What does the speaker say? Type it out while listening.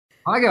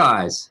Hi,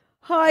 guys.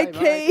 Hi, Hey,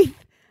 mate. Keith.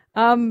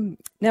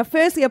 Now,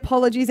 firstly,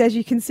 apologies. As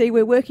you can see,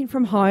 we're working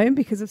from home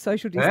because of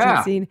social Yeah,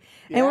 distancing,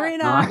 and Yeah,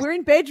 nice. we're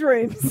in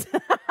bedrooms.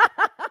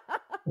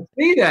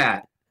 See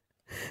that.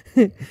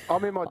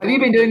 I'm in my Have you daughter's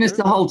been doing this the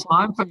bedroom. whole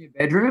time from your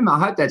bedroom? I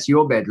hope that's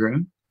your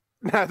bedroom.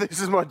 No,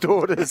 this is my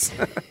daughter's.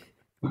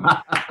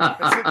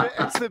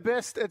 It's the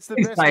best. It's the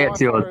Please best say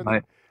it's yours, Wi-Fi.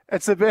 mate.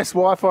 It's the best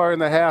Wi-Fi in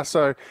the house.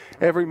 So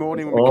every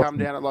morning when we come Awesome.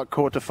 down at like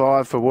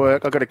 4:45 for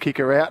work, I've got to kick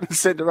her out and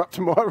send her up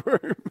to my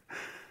room.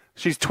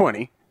 She's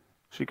 20.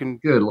 She can.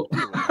 Good. Look.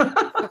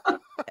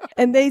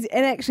 and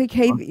actually,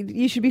 Keith,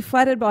 you should be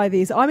flattered by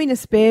this. I'm in a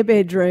spare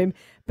bedroom,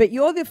 but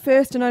you're the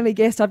first and only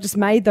guest I've just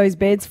made those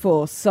beds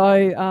for.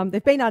 So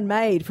they've been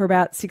unmade for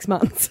about 6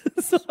 months.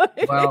 So-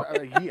 Well,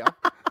 A year.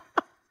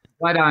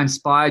 glad I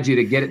inspired you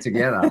to get it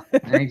together.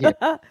 Thank you.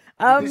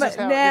 This is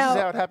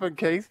how it happened,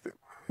 Keith.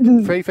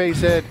 Fifi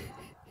said,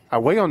 "Are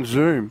we on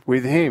Zoom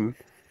with him?"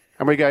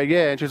 And we go,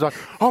 "Yeah." And she's like,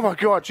 "Oh my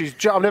God,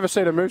 I've never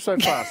seen her move so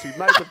fast. She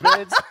made the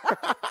beds."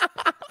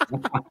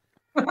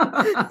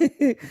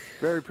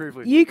 Very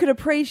privileged. you could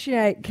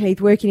appreciate,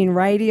 Keith, working in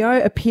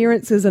radio.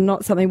 Appearances are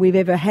not something we've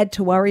ever had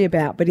to worry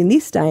about. But in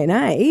this day and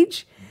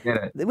age,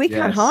 Get it. we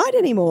can't Yes. hide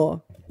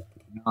anymore.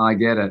 I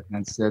get it.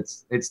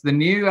 It's the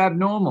new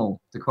abnormal,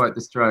 to quote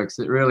the Strokes.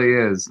 It really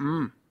is.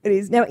 It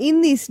is. Now,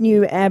 in this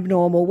new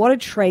abnormal, what a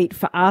treat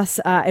for us.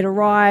 It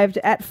arrived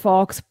at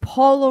Fox.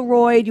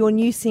 Polaroid, your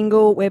new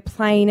single. We're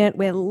playing it.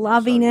 We're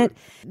loving it.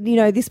 You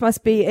know, this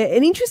must be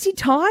an interesting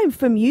time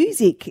for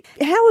music.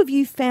 How have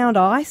you found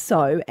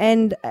ISO?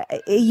 And are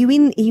you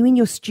in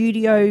your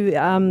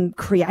studio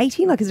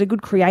creating? Like, is it a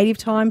good creative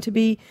time to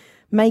be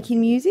making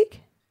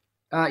music?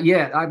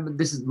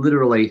 This is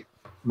literally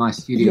my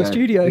studio. Your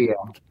studio. Here.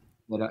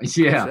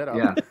 Yeah, Setup.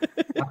 yeah.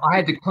 I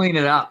had to clean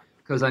it up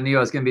because I knew I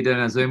was going to be doing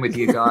a Zoom with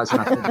you guys,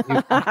 and I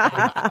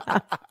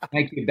said,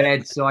 "Make your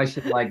bed," so I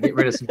should get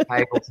rid of some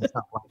cables and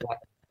stuff like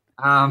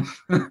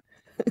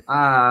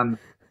that.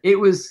 It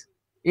was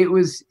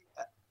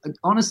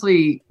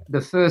honestly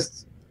the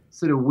first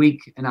sort of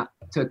week and up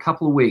to a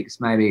couple of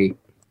weeks maybe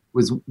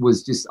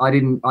was just I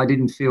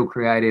didn't feel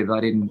creative.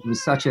 It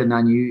was such an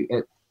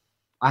unusual.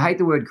 I hate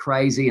the word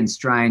crazy and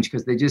strange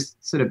because they're just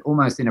sort of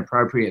almost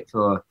inappropriate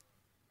for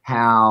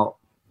how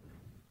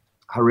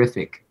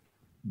horrific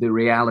the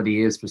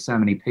reality is for so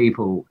many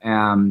people.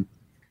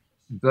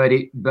 But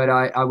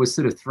I was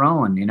sort of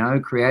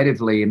thrown,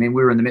 creatively. I mean,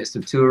 we were in the midst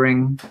of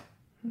touring.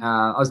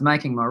 I was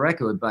making my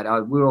record, but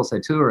we were also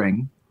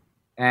touring,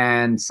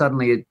 and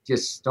suddenly it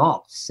just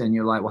stops, and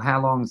you're like, well,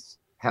 how long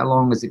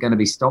is it going to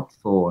be stopped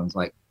for? And it's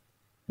like,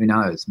 who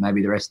knows?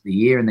 Maybe the rest of the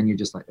year, and then you're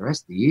just like, the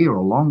rest of the year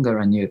or longer,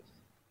 and it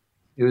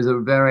was a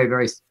very,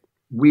 very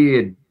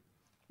weird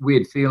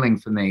feeling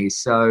for me.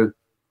 So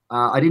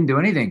I didn't do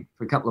anything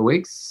for a couple of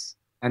weeks.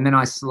 And then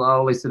I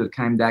slowly sort of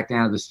came back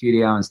down to the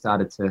studio and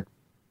started to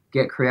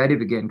get creative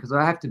again because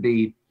I have to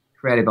be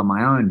creative on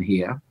my own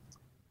here.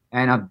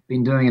 And I've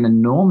been doing an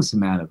enormous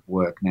amount of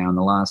work now in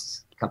the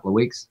last couple of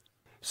weeks.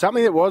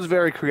 Something that was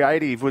very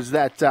creative was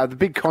that the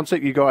big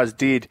concert you guys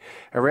did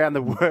around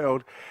the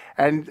world.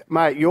 And,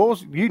 mate,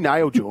 you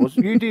nailed yours.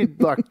 You did,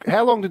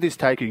 how long did this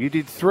take you? You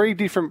did 3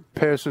 different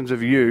persons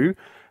of you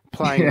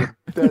playing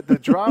the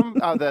drum,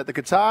 the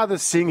guitar, the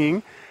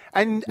singing,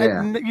 and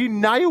you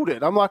nailed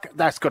it. I'm like,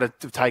 that's got to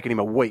have taken him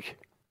a week.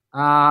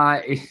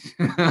 It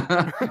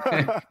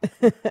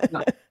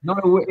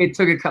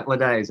took a couple of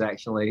days,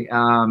 actually,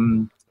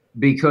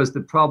 because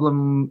the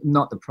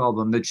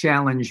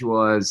challenge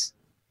was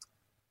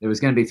there was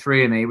going to be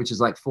 3 of me, which is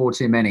like 4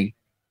 too many.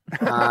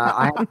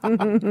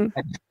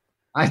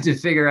 I had to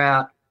figure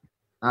out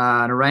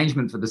an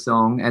arrangement for the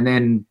song. And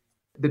then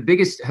the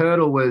biggest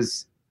hurdle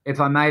was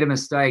if I made a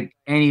mistake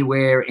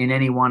anywhere in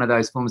any one of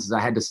those performances, I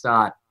had to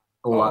start.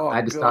 I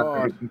had to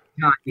start.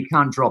 You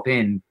can't drop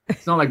in.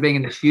 It's not like being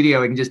in the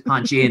studio. You can just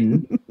punch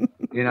in.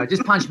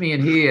 Just punch me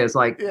in here. It's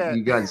like,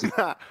 you guys.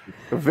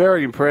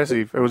 Very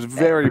impressive. It was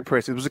very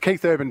impressive. It was a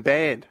Keith Urban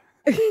band.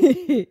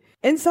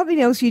 And something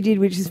else you did,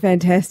 which is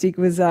fantastic,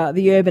 was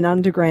the Urban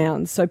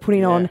Underground. So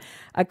putting on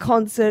a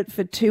concert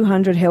for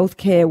 200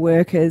 healthcare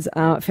workers,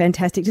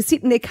 fantastic, to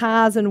sit in their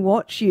cars and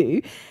watch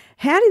you.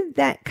 How did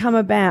that come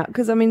about?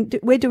 Because, I mean,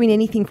 we're doing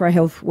anything for our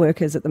health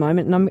workers at the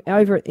moment. And I'm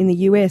over in the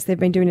US, they've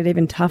been doing it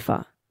even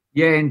tougher.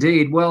 Yeah,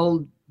 indeed.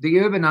 Well, the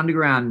Urban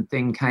Underground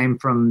thing came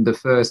from the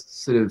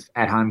first sort of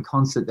at-home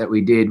concert that we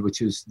did, which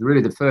was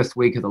really the first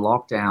week of the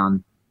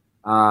lockdown.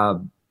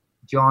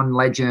 John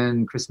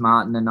Legend, Chris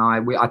Martin, and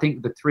I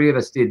think the 3 of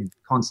us did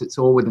concerts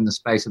all within the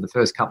space of the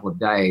first couple of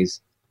days.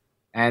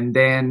 And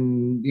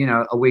then,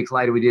 a week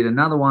later we did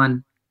another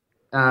one.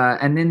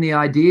 And then the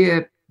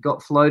idea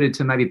got floated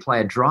to maybe play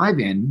a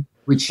drive-in,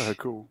 which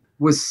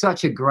was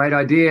such a great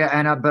idea.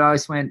 But I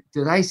just went,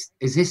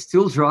 is there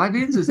still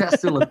drive-ins? Is that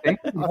still a thing?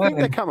 I think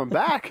they're coming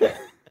back.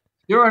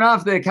 Sure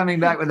enough, they're coming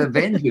back with a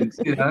vengeance,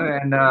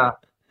 and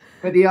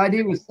but the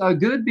idea was so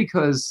good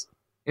because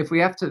if we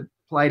have to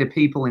play to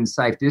people in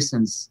safe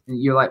distance,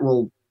 you're like,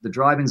 well, the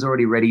drive-in's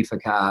already ready for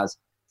cars.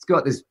 It's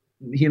got this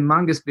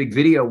humongous big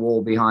video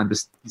wall behind the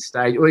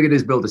stage. All you could do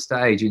is build a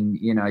stage, and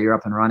you're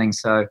up and running.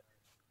 So,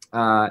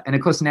 and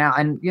of course now,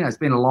 and it's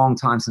been a long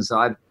time since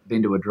I've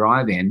been to a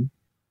drive-in.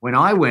 When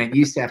I went, you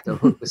used to have to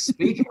hook the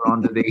speaker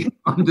onto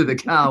the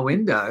car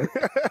window,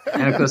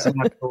 and of course,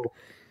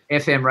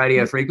 FM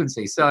radio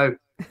frequency. So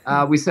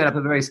we set up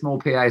a very small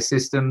PA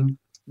system,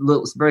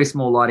 very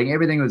small lighting.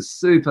 Everything was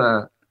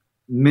super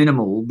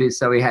minimal,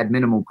 so we had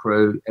minimal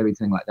crew,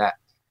 everything like that.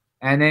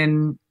 And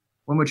then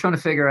when we're trying to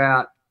figure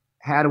out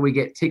how do we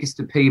get tickets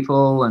to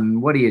people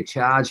and what do you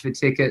charge for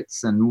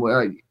tickets, and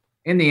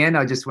in the end,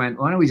 I just went,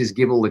 why don't we just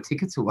give all the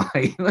tickets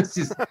away? let's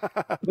just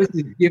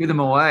give them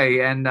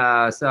away. And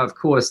so, of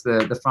course,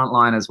 the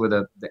frontliners were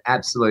the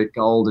absolute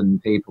golden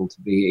people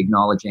to be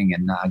acknowledging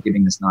and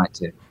giving this night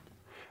to.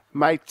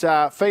 Mate,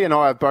 Fee and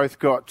I have both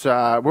got,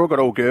 we've all got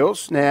all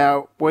girls.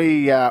 Now,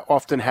 we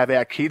often have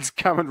our kids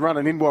come and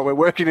running in while we're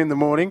working in the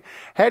morning.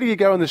 How do you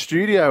go in the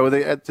studio?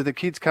 Do the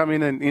kids come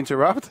in and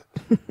interrupt?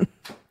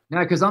 No,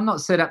 because I'm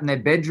not set up in their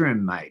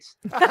bedroom, mate.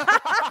 Look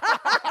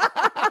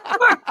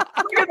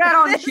at that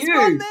on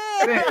cue.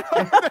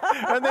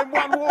 And then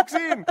one walks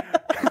in.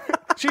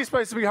 She's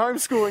supposed to be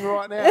homeschooling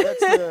right now.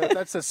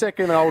 That's the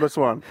second oldest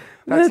one.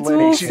 That's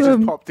Lenny. Awesome. She's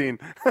just popped in.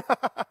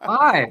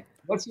 Hi.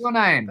 What's your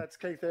name? That's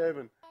Keith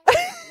Urban.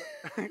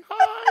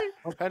 Hi.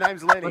 Her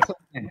name's Lenny.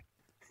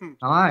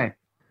 Hi.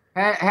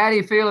 How do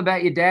you feel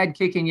about your dad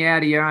kicking you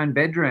out of your own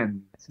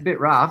bedroom? It's a bit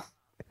rough.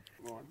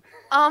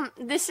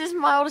 This is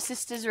my older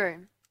sister's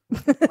room.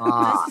 This isn't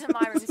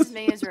my room. This is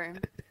Mia's room.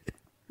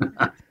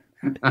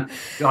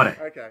 Got it.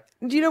 Okay.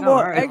 Do you know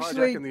what?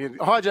 Actually,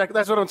 hijack.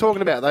 That's what I'm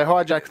talking about. They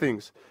hijack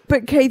things.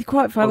 But Keith,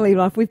 quite funnily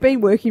enough, we've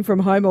been working from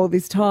home all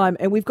this time,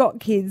 and we've got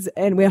kids,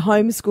 and we're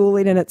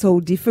homeschooling, and it's all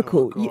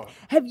difficult.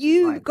 Have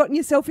you gotten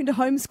yourself into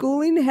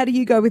homeschooling? How do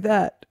you go with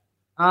that?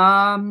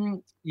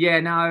 Yeah,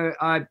 no,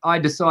 I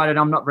decided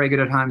I'm not very good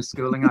at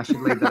homeschooling. I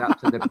should leave that up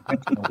to the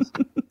professionals.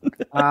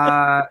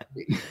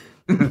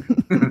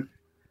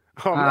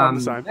 I'm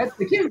the same.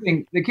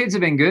 The kids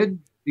have been good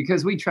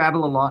because we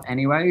travel a lot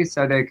anyway,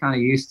 so they're kind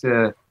of used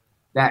to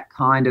that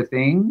kind of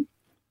thing.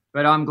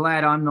 But I'm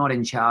glad I'm not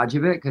in charge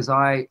of it because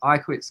I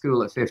quit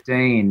school at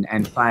 15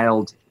 and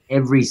failed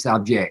every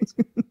subject,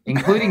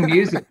 including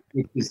music,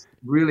 which is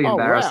really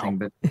embarrassing,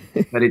 wow.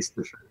 but it's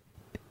the truth.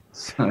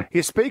 So.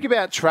 You speak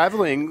about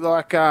travelling,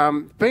 like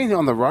being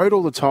on the road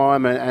all the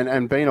time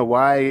and being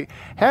away.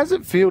 How does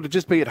it feel to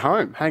just be at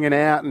home, hanging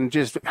out and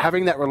just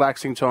having that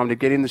relaxing time to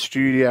get in the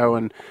studio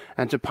and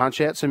to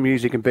punch out some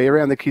music and be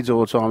around the kids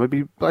all the time? It'd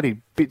be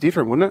bloody bit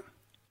different, wouldn't it?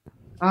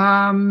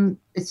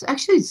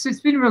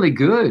 It's been really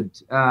good.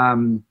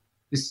 The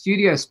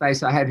studio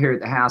space I have here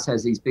at the house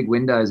has these big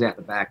windows out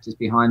the back just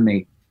behind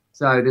me.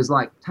 So there's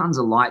like tons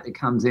of light that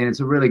comes in. It's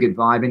a really good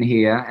vibe in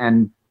here.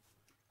 And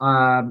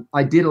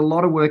I did a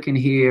lot of work in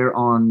here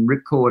on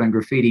Ripcord and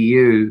Graffiti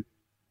U,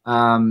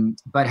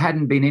 but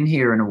hadn't been in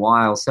here in a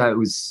while. So it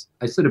was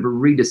a sort of a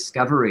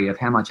rediscovery of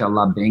how much I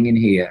love being in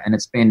here. And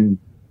it's been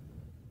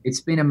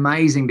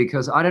amazing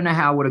because I don't know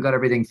how I would have got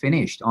everything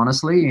finished,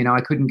 honestly. I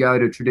couldn't go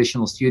to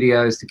traditional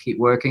studios to keep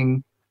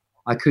working.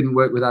 I couldn't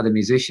work with other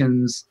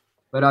musicians,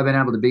 but I've been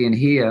able to be in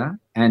here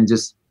and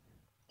just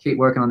keep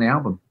working on the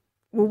album.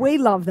 Well, we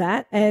love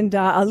that, and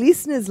our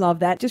listeners love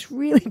that. Just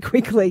really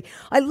quickly,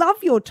 I love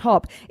your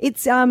top.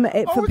 It's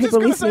for people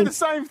listening. Say the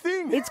same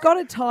thing. It's got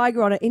a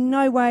tiger on it. In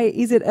no way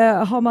is it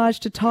a homage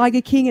to Tiger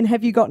King. And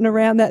have you gotten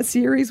around that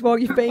series while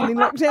you've been in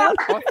lockdown?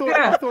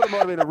 I thought it might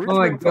have been a Richmond. Oh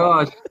my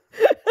gosh!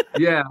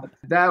 Yeah,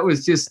 that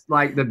was just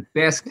like the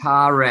best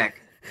car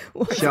wreck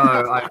show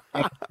I've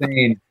ever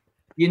seen.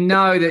 You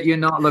know that you're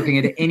not looking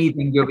at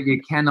anything good, but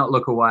you cannot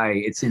look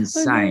away. It's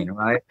insane,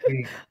 right?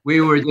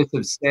 We were just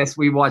obsessed.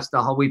 We watched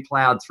we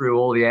plowed through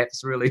all the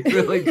apps really,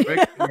 really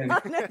quickly.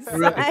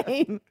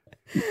 Same.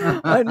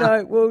 I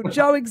know. Well,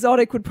 Joe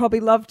Exotic would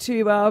probably love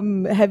to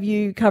have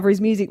you cover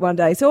his music one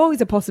day. So always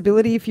a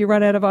possibility if you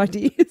run out of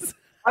ideas.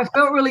 I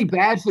felt really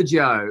bad for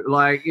Joe,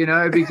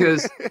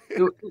 because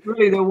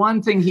really the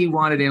one thing he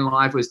wanted in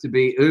life was to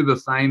be uber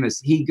famous.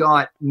 He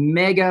got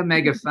mega,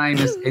 mega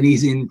famous and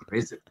he's in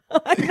prison.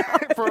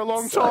 For a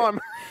long time.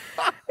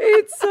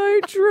 It's so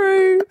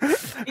true.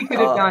 He could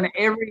have done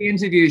every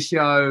interview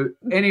show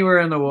anywhere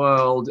in the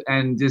world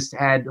and just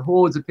had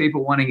hordes of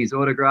people wanting his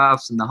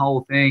autographs and the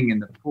whole thing, and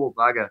the poor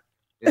bugger.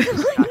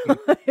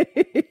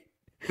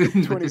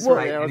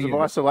 24 hours of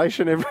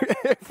isolation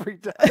every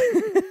day.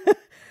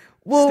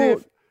 Well,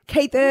 Steph.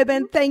 Keith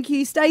Urban, thank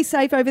you. Stay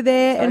safe over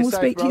there, and we'll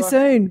speak to you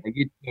soon.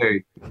 You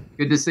too.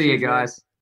 Good to see you guys.